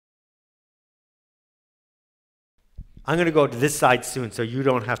I'm going to go to this side soon, so you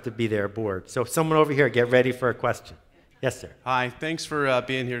don't have to be there bored. So someone over here, get ready for a question. Yes, sir. Hi, thanks for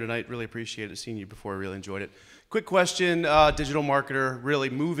being here tonight. Really appreciate it. Seeing you before, I really enjoyed it. Quick question, digital marketer, really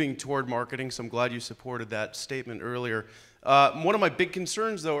moving toward marketing, so I'm glad you supported that statement earlier. One of my big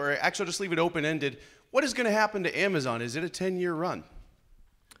concerns, though, or actually I'll just leave it open-ended, what is going to happen to Amazon? Is it a 10-year run?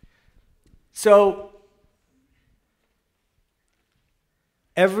 So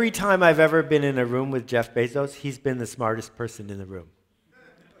every time I've ever been in a room with Jeff Bezos, he's been the smartest person in the room.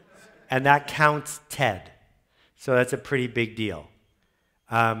 And that counts Ted. So that's a pretty big deal.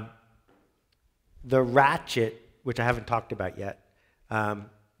 The ratchet, which I haven't talked about yet,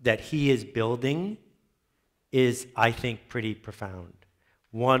 that he is building is, I think, pretty profound.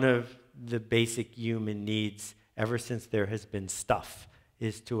 One of the basic human needs, ever since there has been stuff,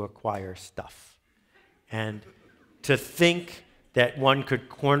 is to acquire stuff. And to think that one could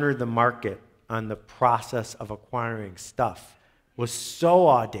corner the market on the process of acquiring stuff was so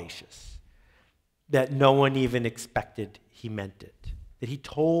audacious that no one even expected he meant it. That he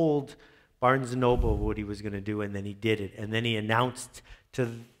told Barnes & Noble what he was going to do, and then he did it. And then he announced to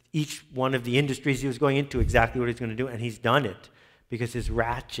each one of the industries he was going into exactly what he was going to do, and he's done it because his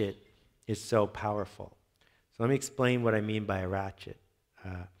ratchet is so powerful. So let me explain what I mean by a ratchet.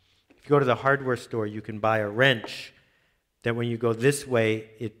 If you go to the hardware store, you can buy a wrench that when you go this way,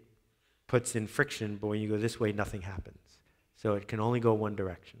 it puts in friction, but when you go this way, nothing happens. So it can only go one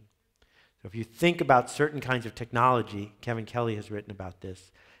direction. So if you think about certain kinds of technology, Kevin Kelly has written about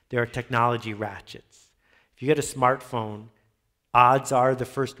this, there are technology ratchets. If you get a smartphone, odds are the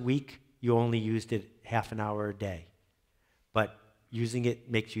first week you only used it half an hour a day. But using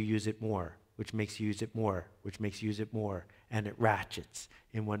it makes you use it more, which makes you use it more, which makes you use it more, and it ratchets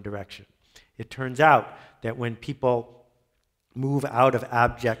in one direction. It turns out that when people move out of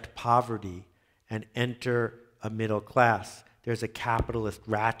abject poverty and enter a middle class, there's a capitalist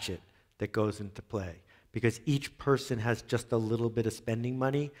ratchet that goes into play, because each person has just a little bit of spending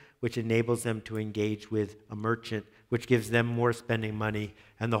money, which enables them to engage with a merchant, which gives them more spending money,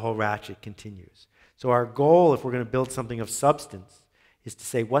 and the whole ratchet continues. So our goal, if we're going to build something of substance, is to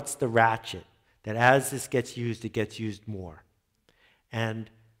say, what's the ratchet? That as this gets used, it gets used more. And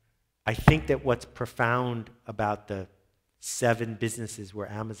I think that what's profound about the 7 businesses where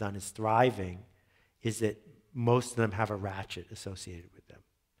Amazon is thriving is that most of them have a ratchet associated with them.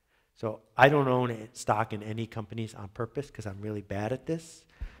 So I don't own stock in any companies on purpose because I'm really bad at this,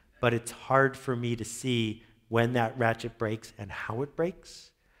 but it's hard for me to see when that ratchet breaks and how it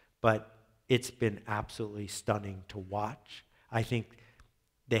breaks, but it's been absolutely stunning to watch. I think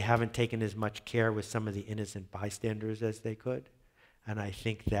they haven't taken as much care with some of the innocent bystanders as they could, and I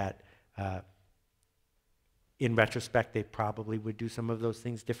think that in retrospect, they probably would do some of those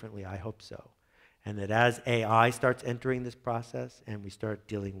things differently. I hope so. And that as AI starts entering this process and we start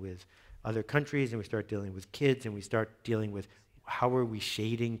dealing with other countries and we start dealing with kids and we start dealing with how are we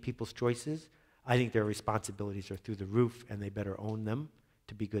shading people's choices, I think their responsibilities are through the roof and they better own them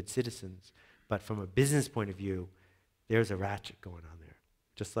to be good citizens. But from a business point of view, there's a ratchet going on there.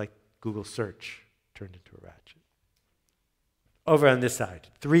 Just like Google search turned into a ratchet. Over on this side,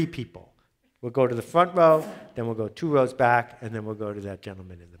 3 people. We'll go to the front row, then we'll go 2 rows back, and then we'll go to that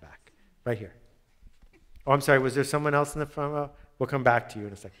gentleman in the back. Right here. Oh, I'm sorry, was there someone else in the front row? We'll come back to you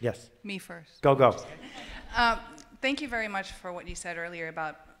in a second. Yes? Me first. Go, go. Thank you very much for what you said earlier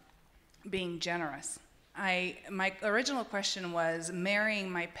about being generous. My original question was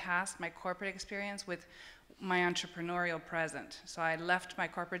marrying my past, my corporate experience with my entrepreneurial present. So I left my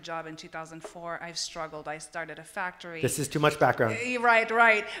corporate job in 2004. I've struggled. I started a factory. This is too much background.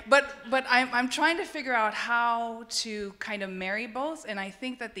 Right. But I'm trying to figure out how to kind of marry both, and I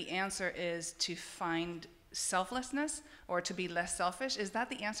think that the answer is to find selflessness or to be less selfish. Is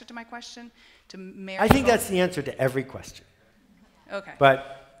that the answer to my question? To marry I think both? that's the answer to every question. Okay.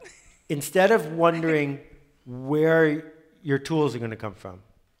 But instead of wondering where your tools are going to come from,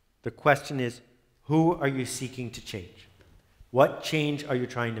 the question is, who are you seeking to change? What change are you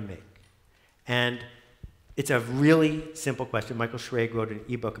trying to make? And it's a really simple question. Michael Schrage wrote an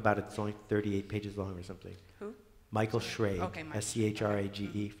ebook about it. It's only 38 pages long or something. Who? Michael Schrage, okay,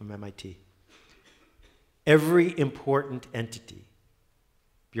 S-C-H-R-A-G-E from MIT. Every important entity,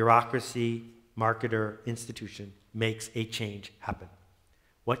 bureaucracy, marketer, institution, makes a change happen.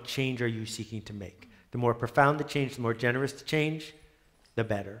 What change are you seeking to make? The more profound the change, the more generous the change, the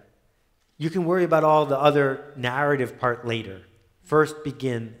better. You can worry about all the other narrative part later. First,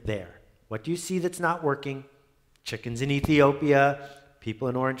 begin there. What do you see that's not working? Chickens in Ethiopia, people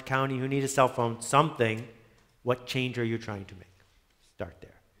in Orange County who need a cell phone, something. What change are you trying to make? Start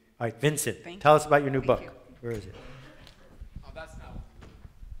there. All right, Vincent, tell us about your new book. Where is it?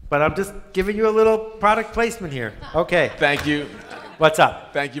 but I'm just giving you a little product placement here. Okay. Thank you. What's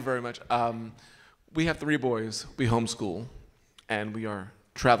up? Thank you very much. We have 3 boys. We homeschool, and we are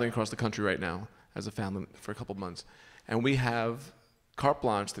traveling across the country right now as a family for a couple months. And we have carte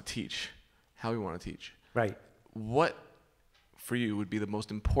blanche to teach how we want to teach. Right. What, for you, would be the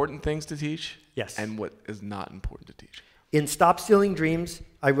most important things to teach? Yes. And what is not important to teach? In Stop Stealing Dreams,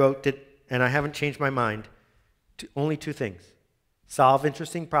 I wrote it, and I haven't changed my mind, only 2 things. Solve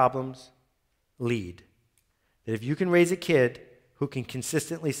interesting problems, lead. That if you can raise a kid who can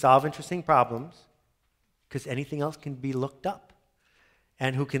consistently solve interesting problems, because anything else can be looked up,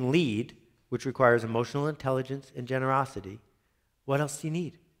 and who can lead, which requires emotional intelligence and generosity, what else do you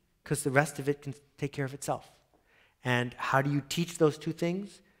need? Because the rest of it can take care of itself. And how do you teach those 2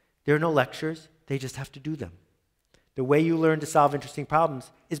 things? There are no lectures. They just have to do them. The way you learn to solve interesting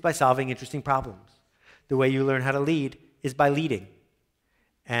problems is by solving interesting problems. The way you learn how to lead is by leading.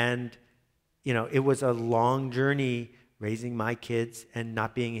 And, you know, it was a long journey raising my kids and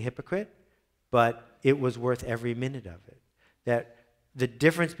not being a hypocrite, but it was worth every minute of it. That the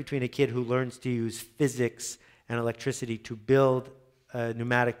difference between a kid who learns to use physics and electricity to build a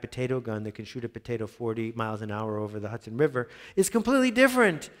pneumatic potato gun that can shoot a potato 40 miles an hour over the Hudson River is completely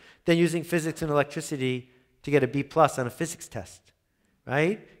different than using physics and electricity to get a B+ on a physics test,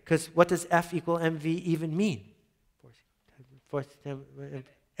 right? Because what does F equal MV even mean?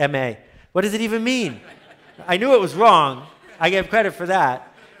 MA. What does it even mean? I knew it was wrong. I gave credit for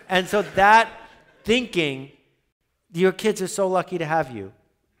that. And so that thinking, your kids are so lucky to have you.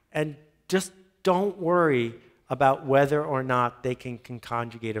 And just don't worry about whether or not they can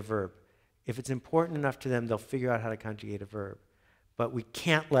conjugate a verb. If it's important enough to them, they'll figure out how to conjugate a verb. But we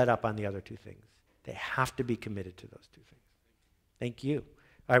can't let up on the other 2 things. They have to be committed to those 2 things. Thank you.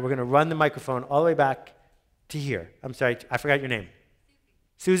 All right, we're going to run the microphone all the way back to here. I'm sorry, I forgot your name.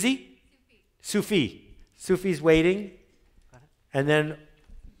 Susie? Sufi. Sufi's waiting. And then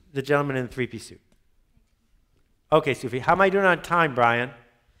the gentleman in the 3-piece suit. Okay, Sufi. How am I doing on time, Brian?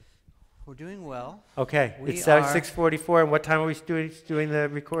 We're doing well. Okay. It's 6:44, and what time are we doing the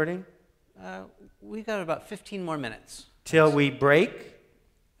recording? We got about 15 more minutes. Till we break?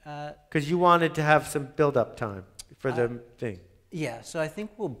 Because you wanted to have some build-up time for the thing. Yeah, so I think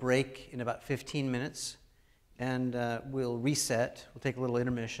we'll break in about 15 minutes, and we'll reset. We'll take a little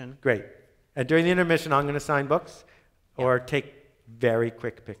intermission. Great. And during the intermission, I'm going to sign books or take very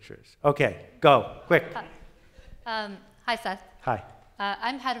quick pictures. Okay, go, quick. Hi, Seth. Hi.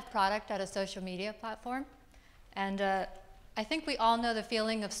 I'm head of product at a social media platform, and I think we all know the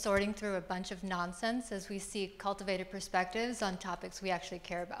feeling of sorting through a bunch of nonsense as we seek cultivated perspectives on topics we actually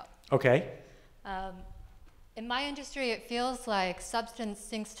care about. Okay. In my industry, it feels like substance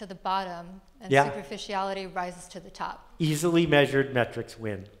sinks to the bottom and Yeah. superficiality rises to the top. Easily measured metrics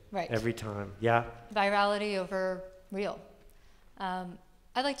win. Right. Every time. Yeah. Virality over real.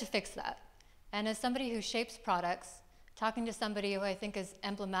 I'd like to fix that. And as somebody who shapes products, talking to somebody who I think is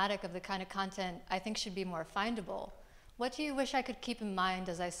emblematic of the kind of content I think should be more findable, what do you wish I could keep in mind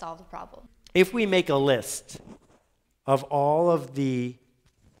as I solve the problem? If we make a list of all of the,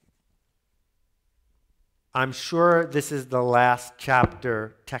 I'm sure this is the last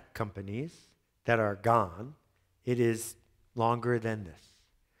chapter tech companies that are gone. It is longer than this.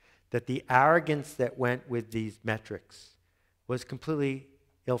 That the arrogance that went with these metrics was completely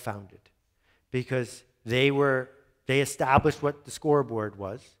ill-founded because they established what the scoreboard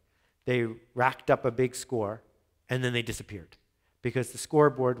was. They racked up a big score, and then they disappeared because the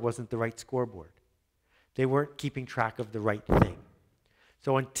scoreboard wasn't the right scoreboard. They weren't keeping track of the right thing.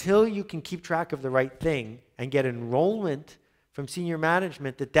 So until you can keep track of the right thing and get enrollment from senior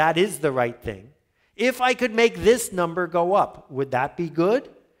management that that is the right thing, if I could make this number go up, would that be good?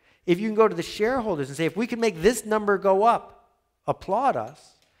 If you can go to the shareholders and say, if we can make this number go up, applaud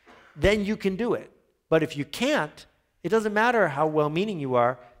us, then you can do it. But if you can't, it doesn't matter how well-meaning you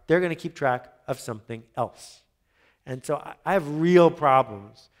are, they're going to keep track of something else. And so I have real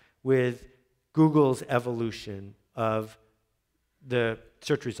problems with Google's evolution of the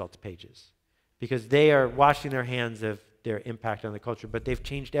search results pages because they are washing their hands of their impact on the culture, but they've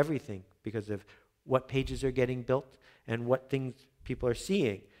changed everything because of what pages are getting built and what things people are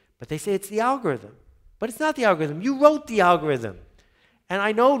seeing. But they say it's the algorithm. But it's not the algorithm. You wrote the algorithm. And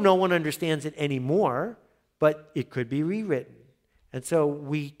I know no one understands it anymore, but it could be rewritten. And so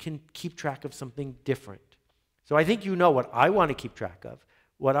we can keep track of something different. So I think you know what I want to keep track of.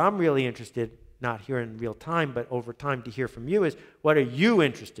 What I'm really interested, not here in real time, but over time to hear from you is, what are you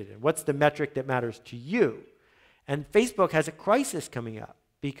interested in? What's the metric that matters to you? And Facebook has a crisis coming up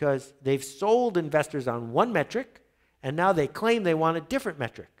because they've sold investors on one metric, and now they claim they want a different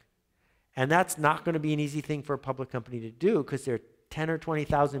metric. And that's not going to be an easy thing for a public company to do because there are 10 or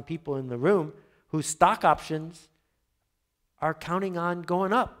 20,000 people in the room whose stock options are counting on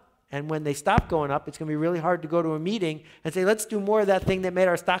going up. And when they stop going up, it's going to be really hard to go to a meeting and say, let's do more of that thing that made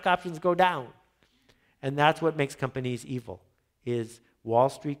our stock options go down. And that's what makes companies evil, is Wall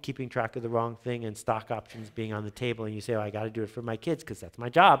Street keeping track of the wrong thing and stock options being on the table. And you say, oh, I got to do it for my kids because that's my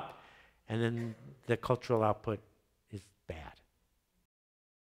job. And then the cultural output